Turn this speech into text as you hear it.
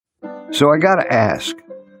So I got to ask.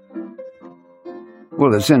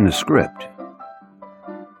 Well, it's in the script.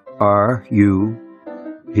 Are you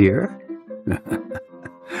here?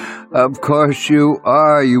 Of course you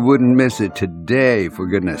are. You wouldn't miss it today, for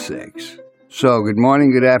goodness sakes. So, good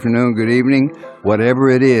morning, good afternoon, good evening. Whatever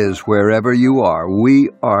it is, wherever you are, we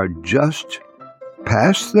are just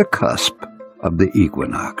past the cusp of the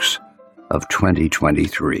equinox of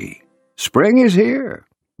 2023. Spring is here.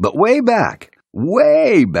 But way back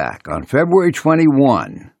on February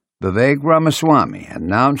 21, Vivek Ramaswamy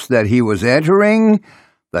announced that he was entering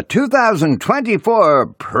the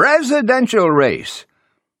 2024 presidential race.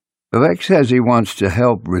 Vivek says he wants to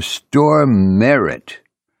help restore merit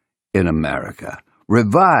in America,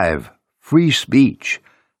 revive free speech,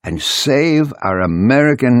 and save our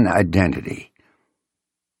American identity.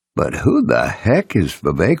 But who the heck is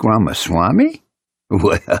Vivek Ramaswamy?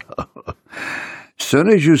 Well, as soon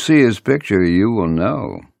as you see his picture, you will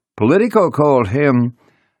know. Politico called him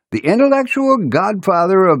the intellectual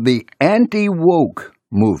godfather of the anti-woke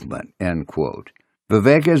movement, end quote.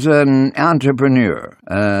 Vivek is an entrepreneur,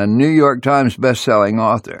 a New York Times best-selling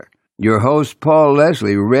author. Your host, Paul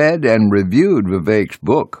Leslie, read and reviewed Vivek's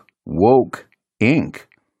book, Woke, Inc.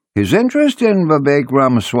 His interest in Vivek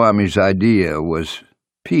Ramaswamy's idea was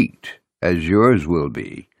piqued, as yours will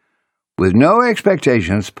be. With no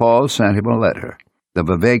expectations, Paul sent him a letter. The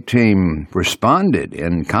Vivek team responded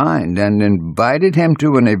in kind and invited him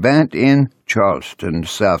to an event in Charleston,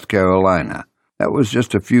 South Carolina. That was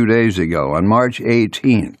just a few days ago, on March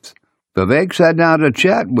 18th. Vivek sat down to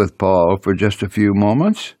chat with Paul for just a few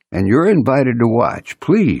moments, and you're invited to watch.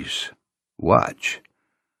 Please watch.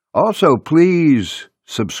 Also, please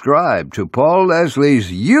subscribe to Paul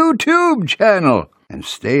Leslie's YouTube channel and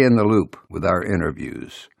stay in the loop with our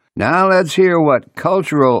interviews. Now let's hear what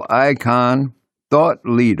cultural icon, thought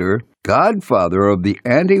leader, godfather of the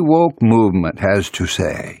anti-woke movement has to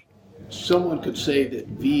say. Someone could say that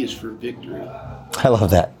V is for victory. I love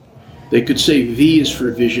that. They could say V is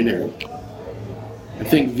for visionary. I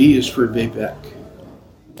think V is for Vivek.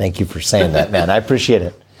 Thank you for saying that, man. I appreciate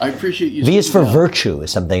it. I appreciate you. V is for virtue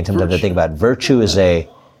is something sometimes I think about. Virtue is a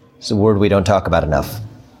word we don't talk about enough.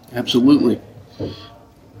 Absolutely.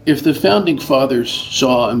 If the founding fathers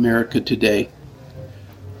saw America today,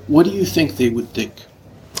 what do you think they would think?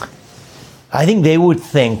 I think they would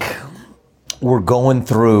think we're going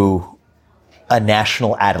through a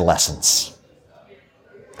national adolescence,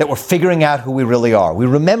 that we're figuring out who we really are. We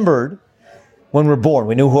remembered when we were born.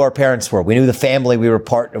 We knew who our parents were. We knew the family we were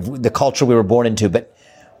part of, the culture we were born into. But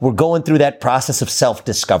we're going through that process of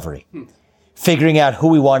self-discovery, figuring out who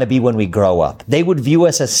we want to be when we grow up. They would view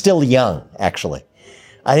us as still young, actually.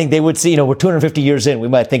 I think they would see, we're 250 years in. We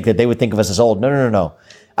might think that they would think of us as old. No.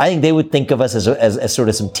 I think they would think of us as sort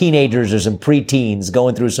of some teenagers or some preteens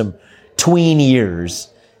going through some tween years,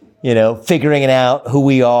 figuring out who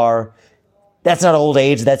we are. That's not old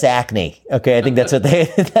age, that's acne. Okay, I think that's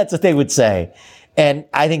what they would say. And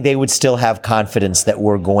I think they would still have confidence that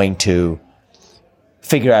we're going to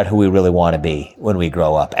figure out who we really want to be when we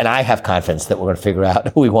grow up. And I have confidence that we're going to figure out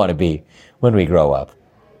who we want to be when we grow up.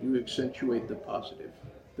 You accentuate the positive.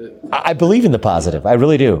 I believe in the positive. I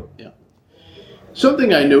really do. Yeah.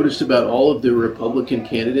 Something I noticed about all of the Republican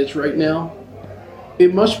candidates right now,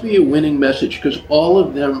 it must be a winning message because all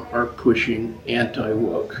of them are pushing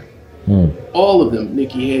anti-woke. All of them.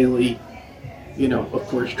 Nikki Haley, of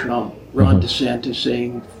course Trump, Ron DeSantis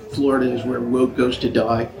saying Florida is where woke goes to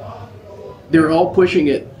die. They're all pushing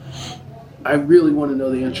it. I really want to know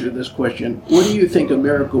the answer to this question. What do you think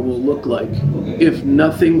America will look like if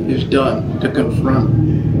nothing is done to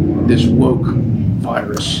confront this woke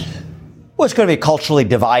virus? Well, it's going to be a culturally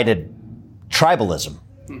divided tribalism,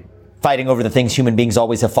 fighting over the things human beings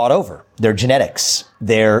always have fought over, their genetics,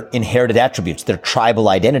 their inherited attributes, their tribal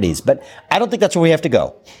identities. But I don't think that's where we have to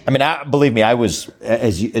go. I mean, believe me, I was,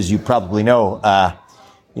 as you probably know,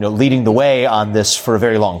 leading the way on this for a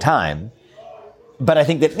very long time. But I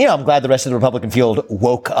think that, I'm glad the rest of the Republican field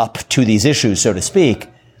woke up to these issues, so to speak.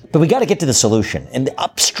 But we got to get to the solution. And the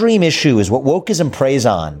upstream issue is what wokeism preys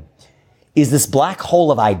on is this black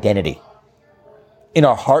hole of identity in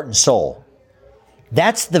our heart and soul.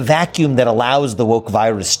 That's the vacuum that allows the woke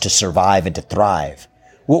virus to survive and to thrive.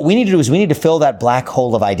 What we need to do is we need to fill that black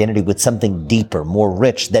hole of identity with something deeper, more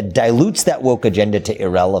rich, that dilutes that woke agenda to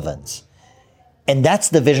irrelevance. And that's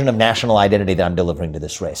the vision of national identity that I'm delivering to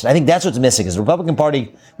this race. And I think that's what's missing is the Republican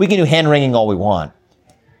Party, we can do hand-wringing all we want.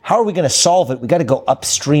 How are we going to solve it? We got to go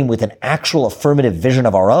upstream with an actual affirmative vision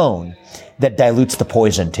of our own that dilutes the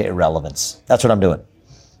poison to irrelevance. That's what I'm doing.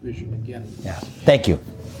 Vision again. Yeah. Thank you.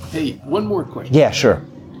 Hey, one more question. Yeah, sure.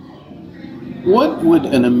 What would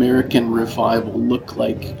an American revival look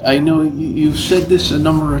like? I know you've said this a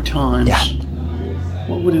number of times. Yeah.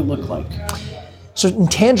 What would it look like? So in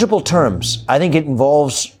tangible terms, I think it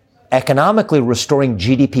involves economically restoring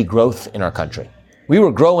GDP growth in our country. We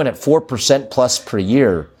were growing at 4% plus per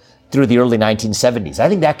year through the early 1970s. I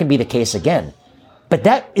think that can be the case again. But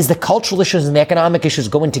that is the cultural issues and the economic issues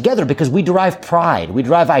going together, because we derive pride, we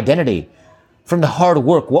derive identity from the hard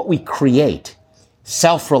work, what we create,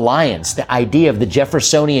 self-reliance, the idea of the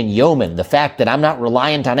Jeffersonian yeoman, the fact that I'm not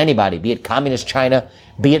reliant on anybody, be it communist China,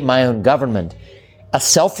 be it my own government. A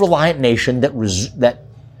self-reliant nation that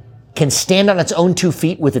can stand on its own 2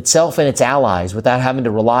 feet with itself and its allies without having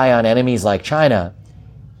to rely on enemies like China,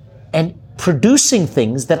 and producing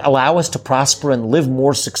things that allow us to prosper and live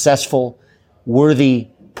more successful, worthy,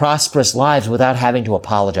 prosperous lives without having to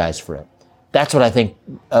apologize for it. That's what I think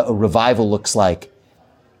a revival looks like,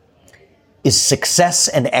 is success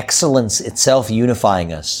and excellence itself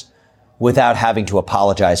unifying us without having to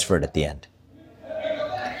apologize for it at the end.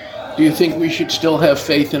 Do you think we should still have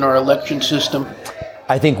faith in our election system?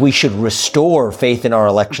 I think we should restore faith in our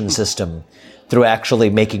election system through actually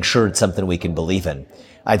making sure it's something we can believe in.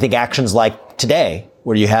 I think actions like today,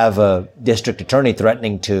 where you have a district attorney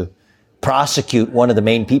threatening to prosecute one of the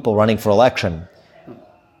main people running for election,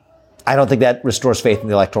 I don't think that restores faith in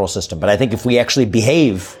the electoral system. But I think if we actually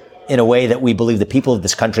behave in a way that we believe the people of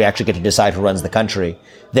this country actually get to decide who runs the country,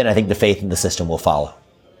 then I think the faith in the system will follow.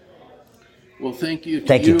 Well, thank you.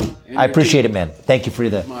 Thank you. I appreciate it, man. Thank you for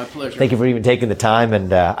My pleasure. Thank you for even taking the time,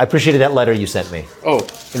 and I appreciated that letter you sent me. Oh,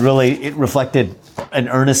 It reflected an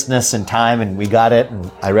earnestness and time, and we got it,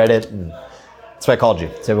 and I read it, and that's why I called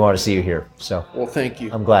you. So we wanted to see you here. So well, thank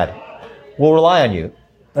you. I'm glad. We'll rely on you.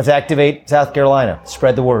 Let's activate South Carolina.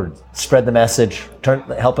 Spread the word. Spread the message.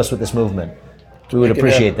 Help us with this movement. We would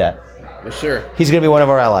appreciate that. Yes, sir. He's going to be one of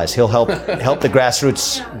our allies. He'll help the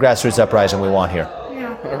grassroots uprising we want here.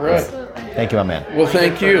 All right. Thank you, my man. Well,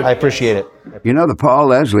 thank you. I appreciate it. You know, the Paul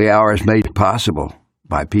Leslie Hour is made possible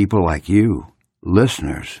by people like you,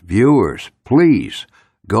 listeners, viewers. Please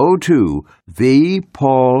go to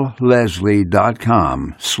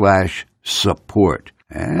thepaulleslie.com/support,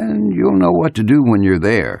 and you'll know what to do when you're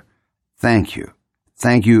there. Thank you.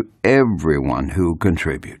 Thank you, everyone who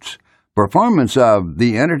contributes. Performance of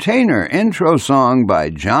The Entertainer intro song by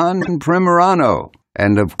John Primorano.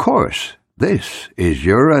 And of course, this is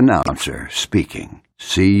your announcer speaking.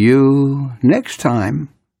 See you next time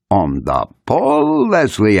on the Paul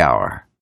Leslie Hour.